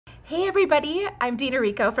Hey everybody, I'm Dena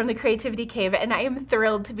Rekow from the Creativity Cave, and I am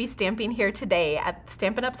thrilled to be stamping here today at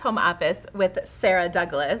Stampin' Up's home office with Sara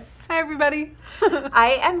Douglas. Hi everybody.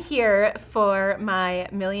 I am here for my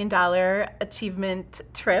 $1 Million Achievement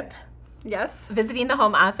trip. Yes. Visiting the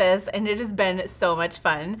home office, and it has been so much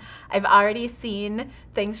fun. I've already seen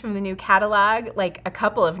things from the new catalog, like a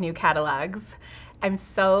couple of new catalogs. I'm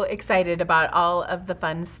so excited about all of the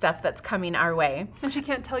fun stuff that's coming our way. And she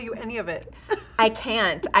can't tell you any of it. I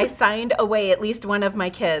can't. I signed away at least one of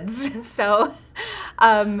my kids. So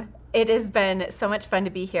it has been so much fun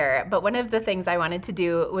to be here. But one of the things I wanted to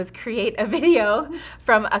do was create a video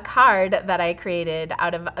from a card that I created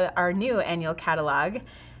out of our new annual catalog.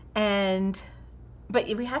 But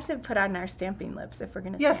we have to put on our stamping lips if we're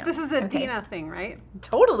going to stamp. Yes, this is a Dena thing, right?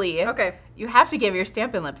 Totally. Okay. You have to give your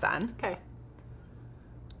stamping lips on. Okay.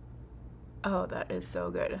 Oh, that is so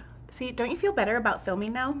good. See, don't you feel better about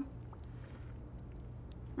filming now?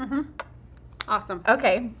 Mm-hmm. Awesome.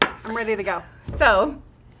 Okay. I'm ready to go. So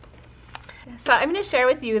I'm going to share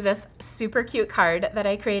with you this super cute card that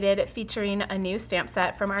I created featuring a new stamp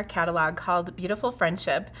set from our catalog called Beautiful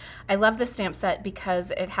Friendship. I love this stamp set because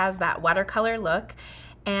it has that watercolor look,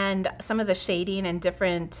 and some of the shading and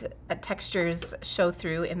different textures show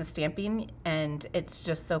through in the stamping, and it's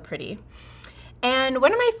just so pretty. And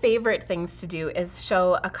one of my favorite things to do is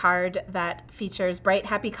show a card that features bright,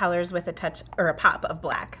 happy colors with a touch or a pop of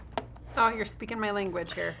black. Oh, you're speaking my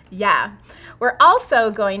language here. Yeah. We're also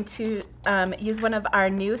going to use one of our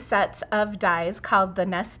new sets of dies called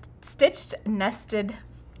the Stitched Nested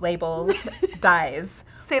Labels dies.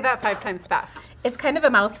 Say that 5 times fast. It's kind of a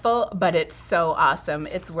mouthful, but it's so awesome.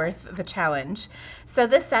 It's worth the challenge. So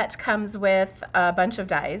this set comes with a bunch of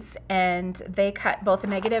dies, and they cut both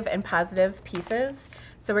negative and positive pieces.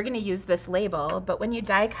 So we're going to use this label, but when you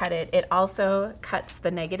die cut it, it also cuts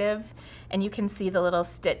the negative, and you can see the little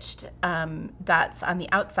stitched dots on the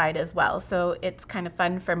outside as well. So it's kind of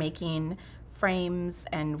fun for making frames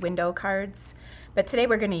and window cards. But today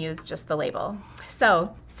we're going to use just the label.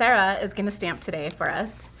 So Sara is going to stamp today for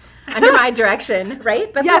us under my direction,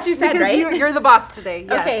 right? That's yes, what you said, because right? You're the boss today.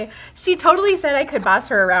 Yes. Okay. She totally said I could boss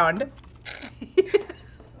her around.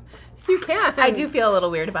 You can. I do feel a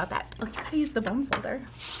little weird about that. Oh, you gotta use the bone folder.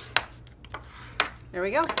 There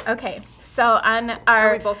we go. Okay. So on our...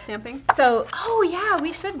 Are we both stamping? So, oh yeah,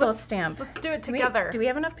 we should both stamp. Let's do it together. Do we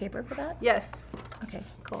have enough paper for that? Yes. Okay,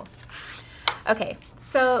 cool. Okay,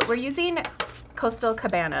 so we're using Coastal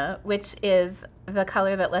Cabana, which is the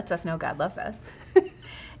color that lets us know God loves us.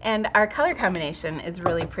 And our color combination is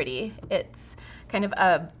really pretty. It's kind of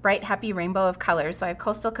a bright, happy rainbow of colors. So I have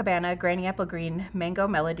Coastal Cabana, Granny Apple Green, Mango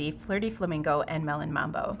Melody, Flirty Flamingo, and Melon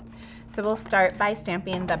Mambo. So we'll start by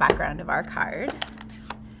stamping the background of our card.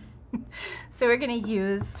 So we're going to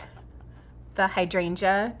use the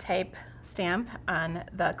hydrangea type stamp on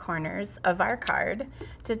the corners of our card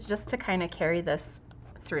to kind of carry this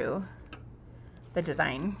through the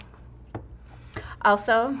design.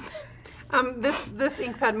 Also, this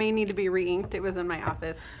ink pad may need to be re-inked. It was in my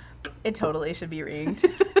office. It totally should be re-inked.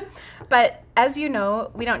 But as you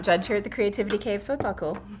know, we don't judge here at the Creativity Cave, so it's all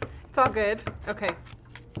cool. It's all good. Okay.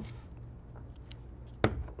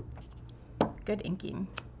 Good inking.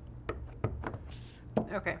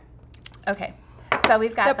 Okay. Okay, so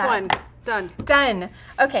we've got Step that. 1, done. Done.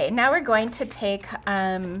 Okay, now we're going to take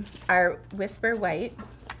our Whisper White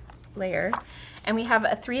layer, and we have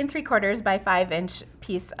a 3 3/4 by 5 inch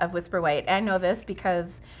piece of Whisper White. And I know this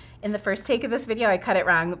because in the first take of this video I cut it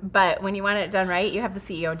wrong, but when you want it done right, you have the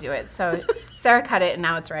CEO do it. So Sara cut it and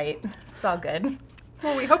now it's right. It's all good.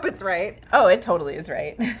 Well, we hope it's right. Oh, it totally is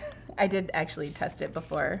right. I did actually test it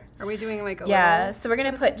before. Are we doing like a little? So we're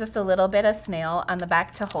gonna put just a little bit of snail on the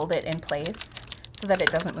back to hold it in place so that it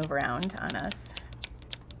doesn't move around on us.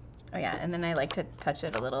 Oh yeah, and then I like to touch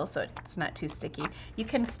it a little so it's not too sticky. You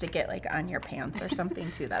can stick it like on your pants or something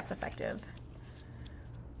too, that's effective.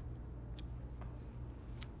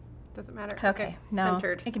 Doesn't matter. Okay, no,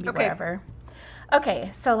 Centered. it can be wherever. Okay,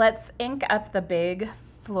 so let's ink up the big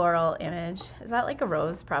floral image. Is that like a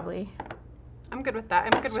rose, probably? I'm good with that.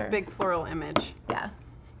 I'm good with big floral image. Yeah.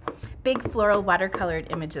 Big floral watercolored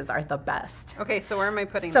images are the best. Okay, so where am I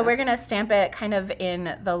putting this? So we're gonna stamp it kind of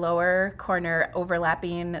in the lower corner,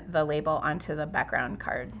 overlapping the label onto the background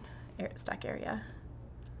card stock area.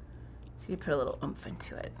 So you put a little oomph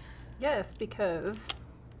into it. Yes, because...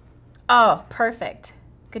 Oh, perfect.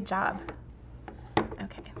 Good job.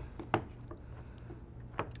 Okay.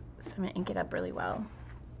 So I'm gonna ink it up really well.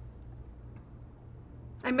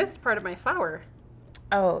 I missed part of my flower.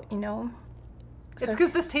 Oh, you know. It's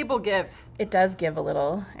because this table gives. It does give a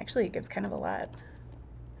little. Actually, it gives kind of a lot.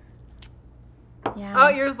 Yeah. Oh,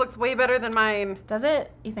 yours looks way better than mine. Does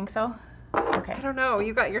it? You think so? Okay. I don't know.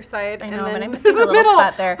 You got your side. I know, and then but I'm missing a little middle.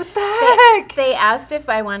 spot there. What the heck? They asked if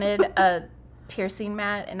I wanted a piercing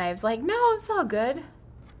mat, and I was like, no, it's all good.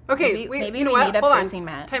 Okay, maybe you know we what? need a Hold piercing on.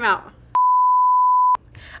 mat. Time out.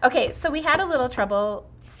 Okay, so we had a little trouble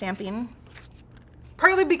stamping.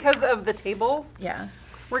 Partly because of the table. Yeah.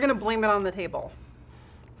 We're going to blame it on the table.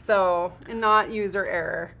 So, and not user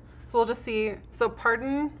error. So we'll just see. So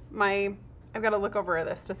pardon my, I've got to look over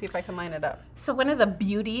this to see if I can line it up. So one of the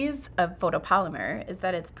beauties of photopolymer is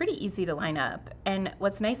that it's pretty easy to line up. And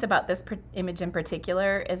what's nice about this image in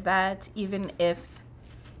particular is that even if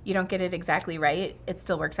you don't get it exactly right, it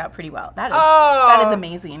still works out pretty well. That is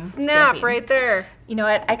amazing. Snap stamping. right there. You know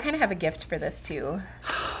what? I kind of have a gift for this too.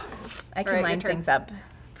 I can line things up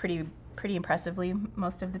pretty impressively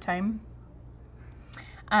most of the time.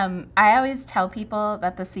 I always tell people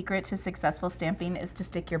that the secret to successful stamping is to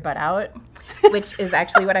stick your butt out, which is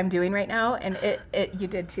actually what I'm doing right now, and you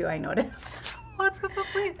did too, I noticed. Oh, that's so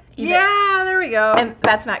sweet. Yeah, there we go. And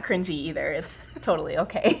that's not cringy either. It's totally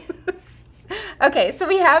okay. Okay, so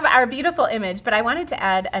we have our beautiful image, but I wanted to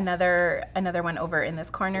add another one over in this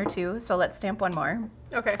corner too, so let's stamp one more.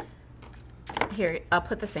 Okay. Here, I'll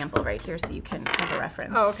put the sample right here so you can have a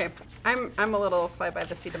reference. Oh, okay. I'm a little fly by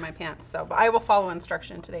the seat of my pants, so but I will follow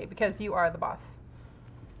instruction today because you are the boss.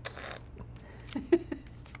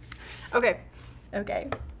 Okay. Okay.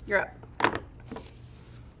 You're up.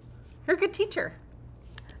 You're a good teacher.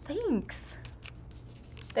 Thanks.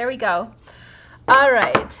 There we go. All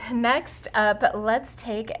right, next up, let's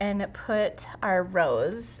take and put our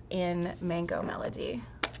rose in Mango Melody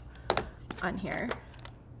on here.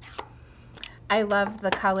 I love the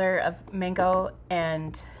color of mango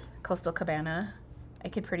and Coastal Cabana. I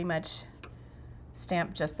could pretty much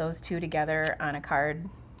stamp just those two together on a card.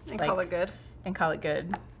 And call it good. And call it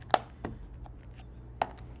good.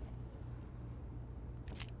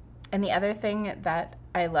 And the other thing that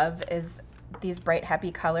I love is these bright,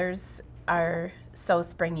 happy colors are so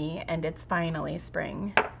springy, and it's finally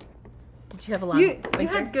spring. Did you have a long winter? You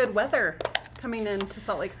had good weather coming into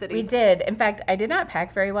Salt Lake City. We did. In fact, I did not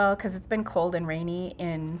pack very well because it's been cold and rainy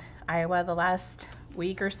in Iowa the last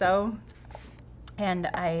week or so. And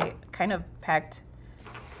I kind of packed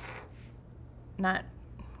not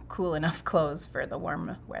cool enough clothes for the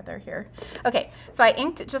warm weather here. Okay, so I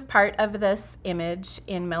inked just part of this image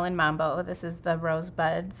in Melon Mambo. This is the rose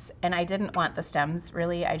buds, and I didn't want the stems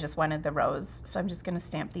really, I just wanted the rose. So I'm just gonna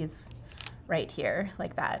stamp these right here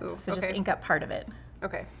like that. Ooh, so just ink up part of it.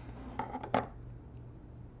 Okay.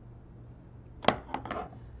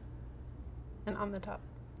 And on the top.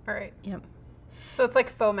 All right. Yep. So it's like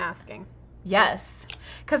faux masking. Yes,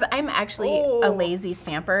 because I'm actually a lazy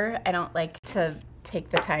stamper. I don't like to take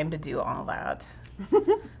the time to do all that.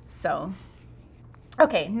 So,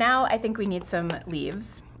 okay, now I think we need some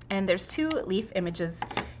leaves. And there's 2 leaf images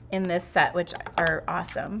in this set, which are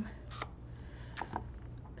awesome.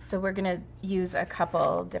 So we're gonna use a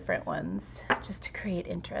couple different ones just to create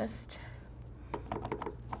interest.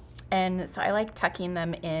 And so I like tucking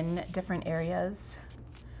them in different areas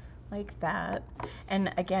like that.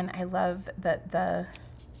 And again, I love that the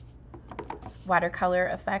watercolor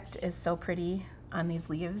effect is so pretty on these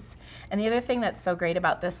leaves. And the other thing that's so great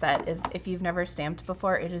about this set is if you've never stamped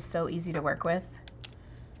before, it is so easy to work with.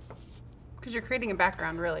 Because you're creating a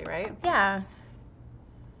background, really, right? Yeah.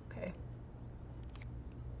 Okay.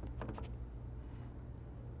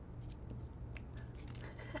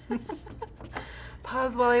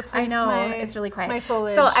 Pause while I place I know, my, it's really quiet. my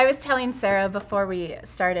foliage. So I was telling Sarah before we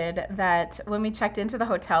started that when we checked into the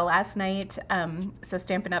hotel last night, so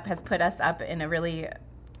Stampin' Up! Has put us up in a really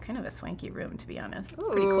kind of a swanky room, to be honest. It's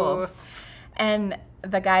pretty cool. And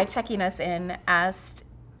the guy checking us in asked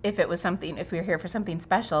if it was something, if we were here for something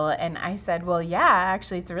special, and I said, well, yeah,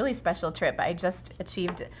 actually, it's a really special trip. I just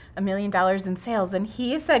achieved $1 million in sales, and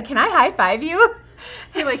he said, can I high five you?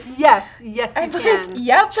 You're like, yes, yes, you can. Like,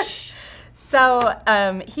 yep. So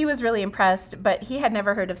he was really impressed, but he had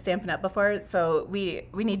never heard of Stampin' Up! Before, so we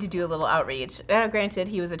need to do a little outreach. Now, granted,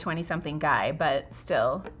 he was a 20-something guy, but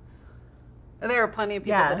still. There are plenty of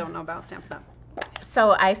people that don't know about Stampin' Up!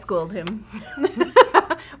 So I schooled him.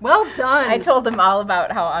 Well done. I told him all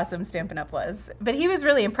about how awesome Stampin' Up! Was, but he was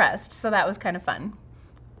really impressed, so that was kind of fun.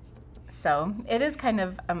 So it is kind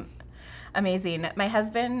of amazing. My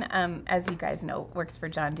husband, as you guys know, works for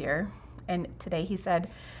John Deere, and today he said,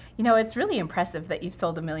 you know, it's really impressive that you've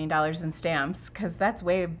sold $1 million in stamps, because that's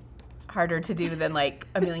way harder to do than like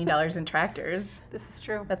 $1 million in tractors. This is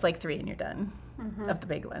true. That's like 3 and you're done of the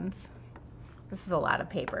big ones. This is a lot of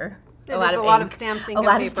paper. A lot of stamps, ink, a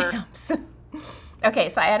lot and paper. of stamps. Okay,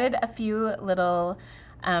 so I added a few little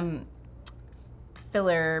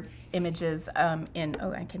filler images in,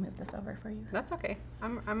 oh, I can move this over for you. That's okay.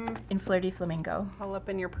 I'm In Flirty Flamingo. all up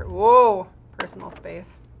in your, whoa, personal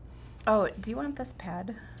space. Oh, do you want this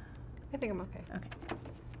pad? I think I'm okay. Okay.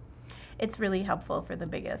 It's really helpful for the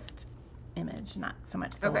biggest image, not so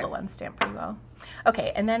much the little ones stamp pretty well.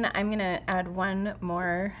 Okay, and then I'm gonna add one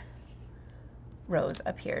more rose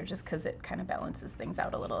up here just because it kind of balances things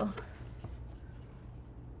out a little.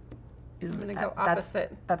 Ooh, I'm gonna go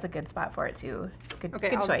opposite. That's a good spot for it too. Good, Okay,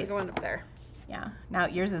 good I'll choice. go up there. Yeah. Now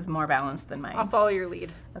yours is more balanced than mine. I'll follow your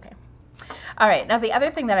lead. Okay. All right. Now the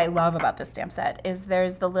other thing that I love about this stamp set is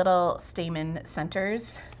there's the little stamen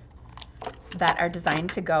centers that are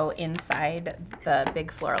designed to go inside the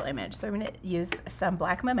big floral image. So I'm going to use some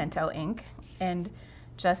black memento ink and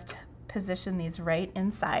just position these right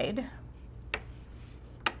inside.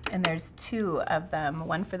 And there's two of them,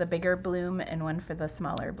 one for the bigger bloom and one for the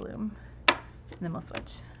smaller bloom. And then we'll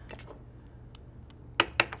switch.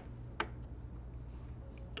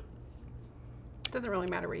 Doesn't really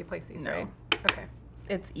matter where you place these, No. right? Okay.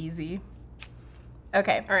 It's easy.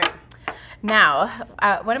 Okay. All right. Now,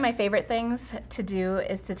 one of my favorite things to do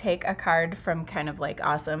is to take a card from kind of like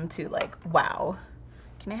awesome to like wow.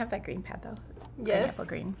 Can I have that green pad though? Yes. Pineapple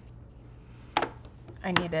green.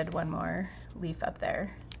 I needed one more leaf up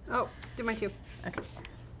there. Oh, do mine too. Okay.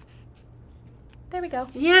 There we go.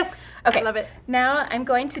 Yes. Okay. I love it. Now I'm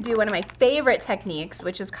going to do one of my favorite techniques,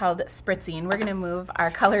 which is called spritzing. We're going to move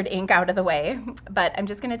our colored ink out of the way, but I'm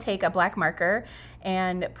just going to take a black marker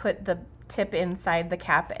and put the tip inside the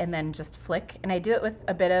cap and then just flick. And I do it with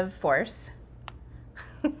a bit of force.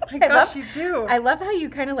 My gosh, you do. I love how you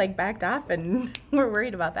kind of like backed off and were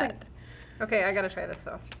worried about that. Okay, I got to try this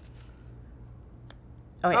though.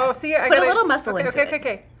 Oh, yeah. Oh, see, I put got a little muscle okay, into okay, it.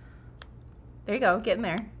 Okay. There you go. Get in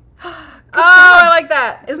there. Oh, I like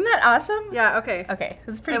that. Isn't that awesome? Yeah, okay. Okay,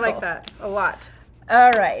 this is pretty I cool. like that a lot.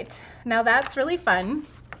 All right, now that's really fun.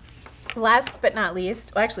 Last but not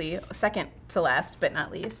least, well, actually second to last but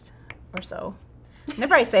not least, or so.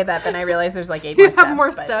 Whenever I say that, then I realize there's like 8 more You steps. have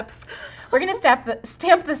more but steps. We're gonna stamp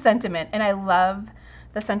the sentiment, and I love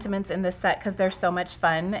the sentiments in this set because they're so much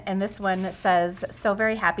fun. And this one says, "So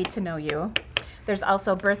very happy to know you." There's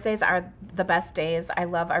also birthdays are the best days. I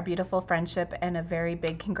love our beautiful friendship and a very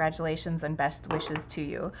big congratulations and best wishes to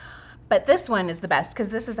you. But this one is the best because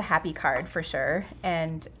this is a happy card for sure.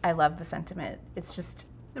 And I love the sentiment. It's just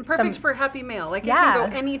And perfect for happy mail. Like it Yeah. can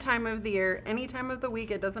go any time of the year, any time of the week.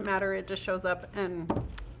 It doesn't matter. It just shows up and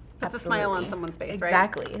puts a smile on Absolutely. someone's face, right?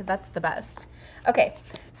 Exactly. That's the best. Okay,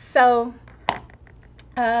 so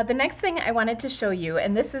the next thing I wanted to show you,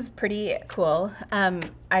 and this is pretty cool.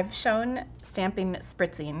 I've shown stamping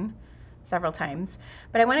spritzing several times,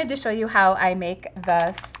 but I wanted to show you how I make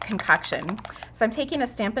the concoction. So I'm taking a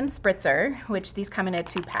Stampin' Spritzer, which these come in a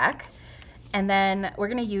 2-pack, and then we're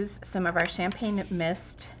gonna use some of our Champagne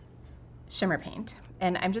Mist shimmer paint.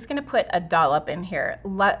 And I'm just gonna put a dollop in here,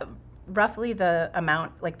 roughly the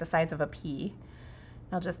amount, like the size of a pea.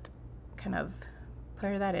 I'll just kind of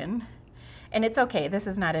pour that in. And it's okay, this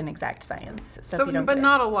is not an exact science. So if you don't but get it-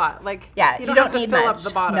 not a lot. Like yeah, you you don't, don't have need to fill much. up the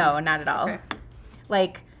bottom. No, not at all. Okay.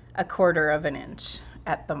 Like a 1/4 of an inch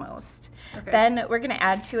at the most. Okay. Then we're gonna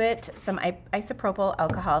add to it some isopropyl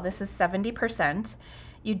alcohol. This is 70%.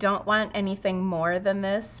 You don't want anything more than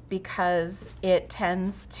this because it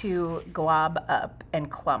tends to glob up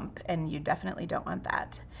and clump, and you definitely don't want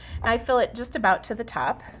that. Now I fill it just about to the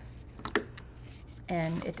top,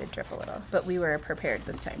 and it did drip a little, but we were prepared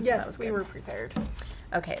this time, so that was Yes, good. we were prepared.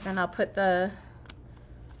 Okay, then I'll put the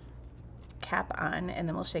cap on, and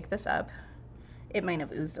then we'll shake this up. It might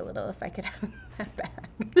have oozed a little if I could have that back.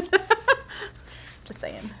 Just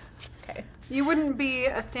saying. Okay. You wouldn't be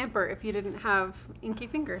a stamper if you didn't have inky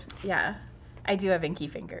fingers. Yeah, I do have inky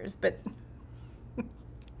fingers, but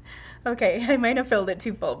okay, I might have filled it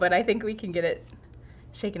too full, but I think we can get it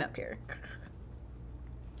shaken up here.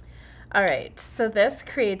 All right, so this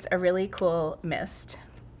creates a really cool mist.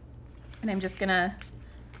 And I'm just gonna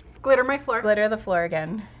Glitter my floor. glitter the floor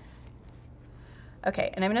again.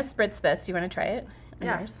 Okay, and I'm gonna spritz this. Do you wanna try it? on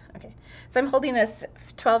Yeah. yours? Okay. So I'm holding this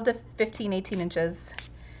 12 to 15, 18 inches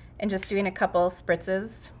and just doing a couple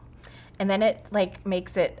spritzes. And then it like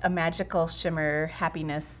makes it a magical shimmer,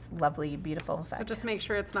 happiness, lovely, beautiful effect. So just make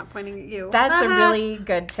sure it's not pointing at you. That's a really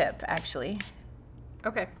good tip, actually.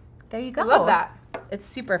 Okay. There you go. I love that. It's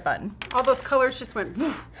super fun. All those colors just went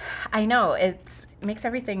I know, it makes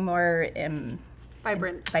everything more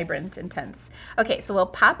vibrant. vibrant, intense. Okay, so we'll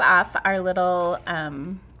pop off our little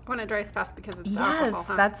When it dries fast because it's the Yes, alcohol,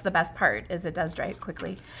 huh? that's the best part, is it does dry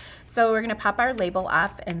quickly. So we're gonna pop our label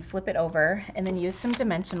off and flip it over and then use some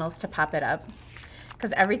dimensionals to pop it up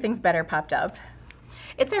because everything's better popped up.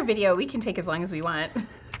 It's our video, we can take as long as we want.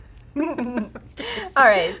 All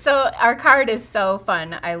right, so our card is so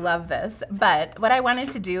fun. I love this. But what I wanted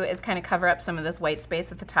to do is kind of cover up some of this white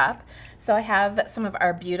space at the top. So I have some of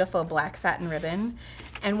our beautiful black satin ribbon.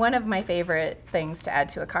 And one of my favorite things to add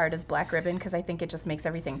to a card is black ribbon because I think it just makes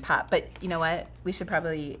everything pop. But you know what? We should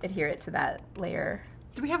probably adhere it to that layer.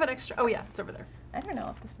 Do we have an extra? Oh yeah, it's over there. I don't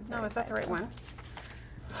know if this is the No, right is that the right size, though. one?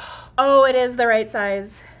 Oh, it is the right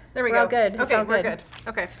size. There we We're go. all good. It's Okay, all we're good.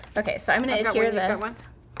 Okay. Okay, so I'm going I've to got adhere one, you've got this. one?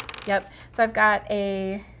 Yep. So I've got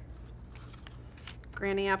a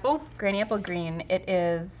Granny apple. Granny Apple Green. It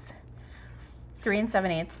is 3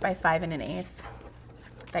 7/8 by 5 1/8.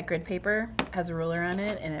 That grid paper has a ruler on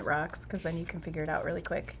it and it rocks because then you can figure it out really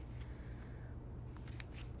quick.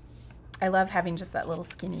 I love having just that little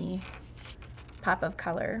skinny pop of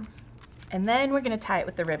color. And then we're going to tie it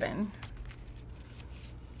with the ribbon.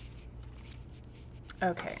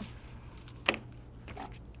 Okay.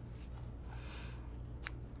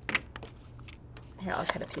 Here, I'll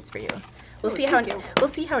cut a piece for you. We'll see how thank you. we'll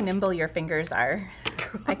see how nimble your fingers are.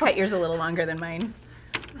 I cut yours a little longer than mine.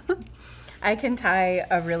 I can tie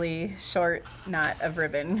a really short knot of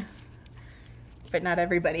ribbon, but not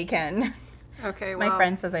everybody can. Okay, well. My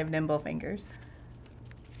friend says I have nimble fingers.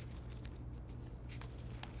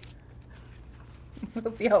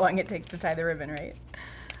 We'll see how long it takes to tie the ribbon, right?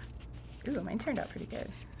 Ooh, mine turned out pretty good.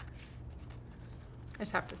 I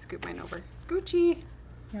just have to scoop mine over. Scoochy.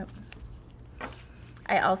 Yep.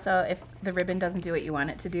 I also, if the ribbon doesn't do what you want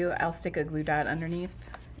it to do, I'll stick a glue dot underneath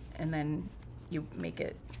and then you make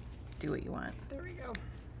it do what you want. There we go.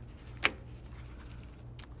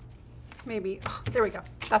 Maybe, oh, there we go.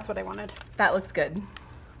 That's what I wanted. That looks good.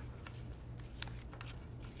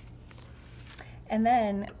 And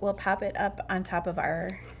then we'll pop it up on top of our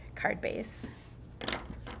card base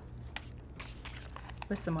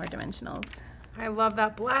with some more dimensionals. I love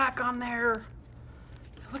that black on there.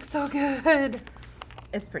 It looks so good.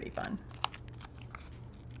 It's pretty fun.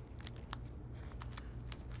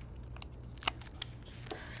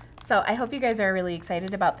 So I hope you guys are really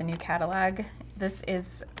excited about the new catalog. This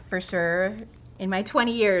is for sure, in my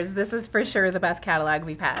 20 years, this is for sure the best catalog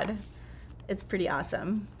we've had. It's pretty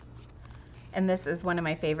awesome. And this is one of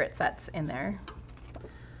my favorite sets in there.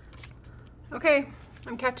 Okay,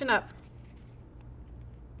 I'm catching up.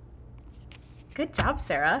 Good job,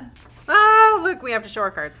 Sarah. Ah, look, we have to show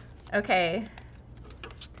our cards. Okay.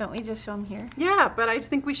 Don't we just show them here? Yeah, but I just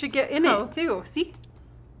think we should get in Oh. it too. See?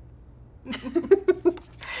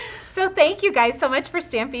 So thank you guys so much for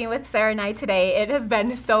stamping with Sarah and I today. It has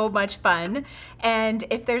been so much fun. And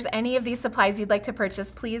if there's any of these supplies you'd like to purchase,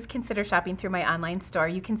 please consider shopping through my online store.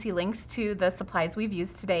 You can see links to the supplies we've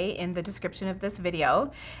used today in the description of this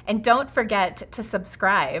video. And don't forget to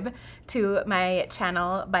subscribe to my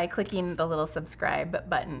channel by clicking the little subscribe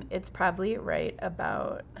button. It's probably right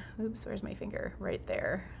about, oops, where's my finger? Right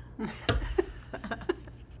there.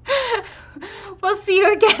 We'll see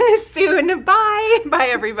you again soon. Bye. Bye,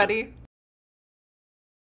 everybody.